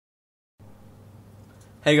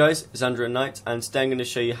Hey guys, it's Andrew at Night, and today I'm going to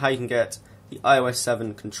show you how you can get the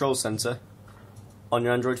iOS7 control center on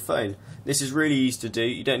your Android phone. This is really easy to do.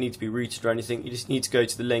 You don't need to be rooted or anything. You just need to go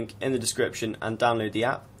to the link in the description and download the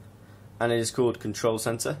app, and it is called Control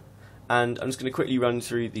Center. And I'm just going to quickly run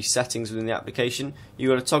through the settings within the application.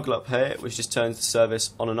 You've got a toggle up here which just turns the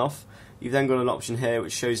service on and off. You've then got an option here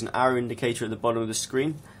which shows an arrow indicator at the bottom of the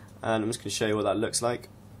screen, and I'm just going to show you what that looks like.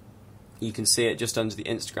 You can see it just under the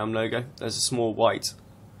Instagram logo. There's a small white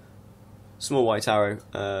arrow.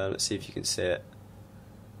 Let's see if you can see it.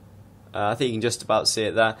 I think you can just about see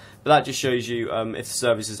it there, but that just shows you if the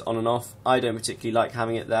service is on and off. I don't particularly like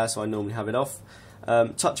having it there, so I normally have it off.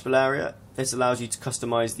 Touchable area, this allows you to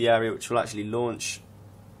customize the area which will actually launch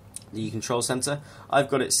the control center. I've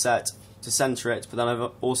got it set to center it, but then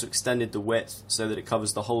I've also extended the width so that it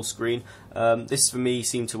covers the whole screen. This for me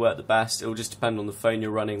seemed to work the best. It will just depend on the phone you're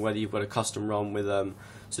running, whether you've got a custom ROM with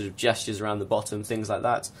sort of gestures around the bottom, things like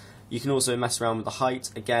that. You can also mess around with the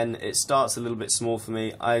height. Again, it starts a little bit small for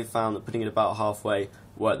me. I found that putting it about halfway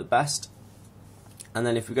worked the best. And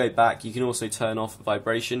then if we go back, you can also turn off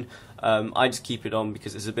vibration. I just keep it on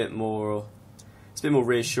because it's a bit more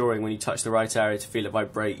reassuring when you touch the right area to feel it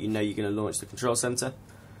vibrate. You know you're going to launch the control center.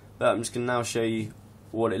 But I'm just going to now show you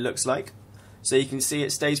what it looks like. So you can see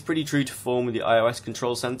it stays pretty true to form with the iOS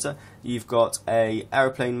control center. You've got a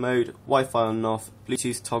airplane mode, Wi-Fi on and off,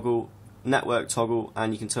 Bluetooth toggle, network toggle,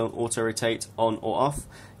 and you can turn auto rotate on or off.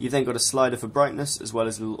 You've then got a slider for brightness as well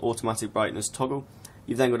as a little automatic brightness toggle.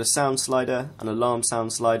 You've then got a sound slider, an alarm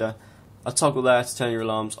sound slider, a toggle there to turn your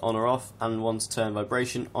alarms on or off, and one to turn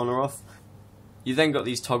vibration on or off. You've then got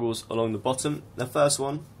these toggles along the bottom. The first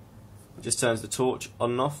one just turns the torch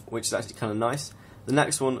on and off, which is actually kind of nice. The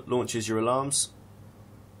next one launches your alarms,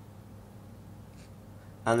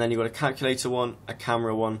 and then you've got a calculator one, a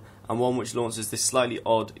camera one, and one which launches this slightly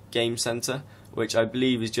odd game center, which I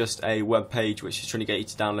believe is just a web page which is trying to get you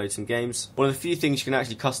to download some games. One of the few things you can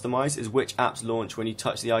actually customize is which apps launch when you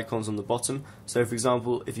touch the icons on the bottom. So for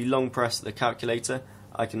example, if you long press the calculator,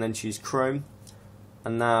 I can then choose Chrome,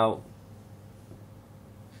 and now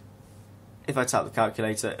if I tap the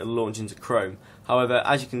calculator, it'll launch into Chrome. However,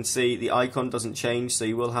 as you can see, the icon doesn't change, so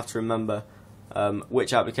you will have to remember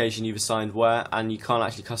which application you've assigned where, and you can't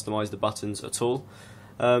actually customize the buttons at all.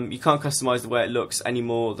 You can't customize the way it looks any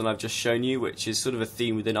more than I've just shown you, which is sort of a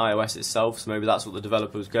theme within iOS itself, so maybe that's what the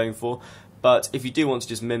developer was going for. But if you do want to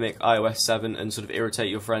just mimic iOS7 and sort of irritate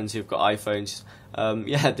your friends who've got iPhones,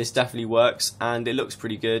 yeah, this definitely works, and it looks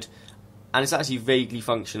pretty good. And it's actually vaguely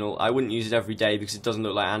functional. I wouldn't use it every day because it doesn't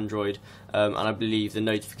look like Android, and I believe the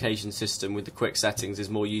notification system with the quick settings is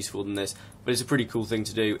more useful than this. But it's a pretty cool thing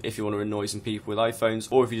to do if you want to annoy some people with iPhones,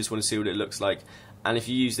 or if you just want to see what it looks like. And if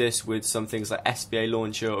you use this with some things like SBA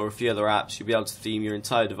Launcher or a few other apps, you'll be able to theme your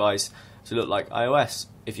entire device to look like iOS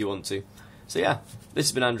if you want to. So yeah, this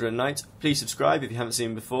has been Andrew at Night. Please subscribe if you haven't seen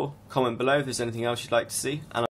me before. Comment below if there's anything else you'd like to see. And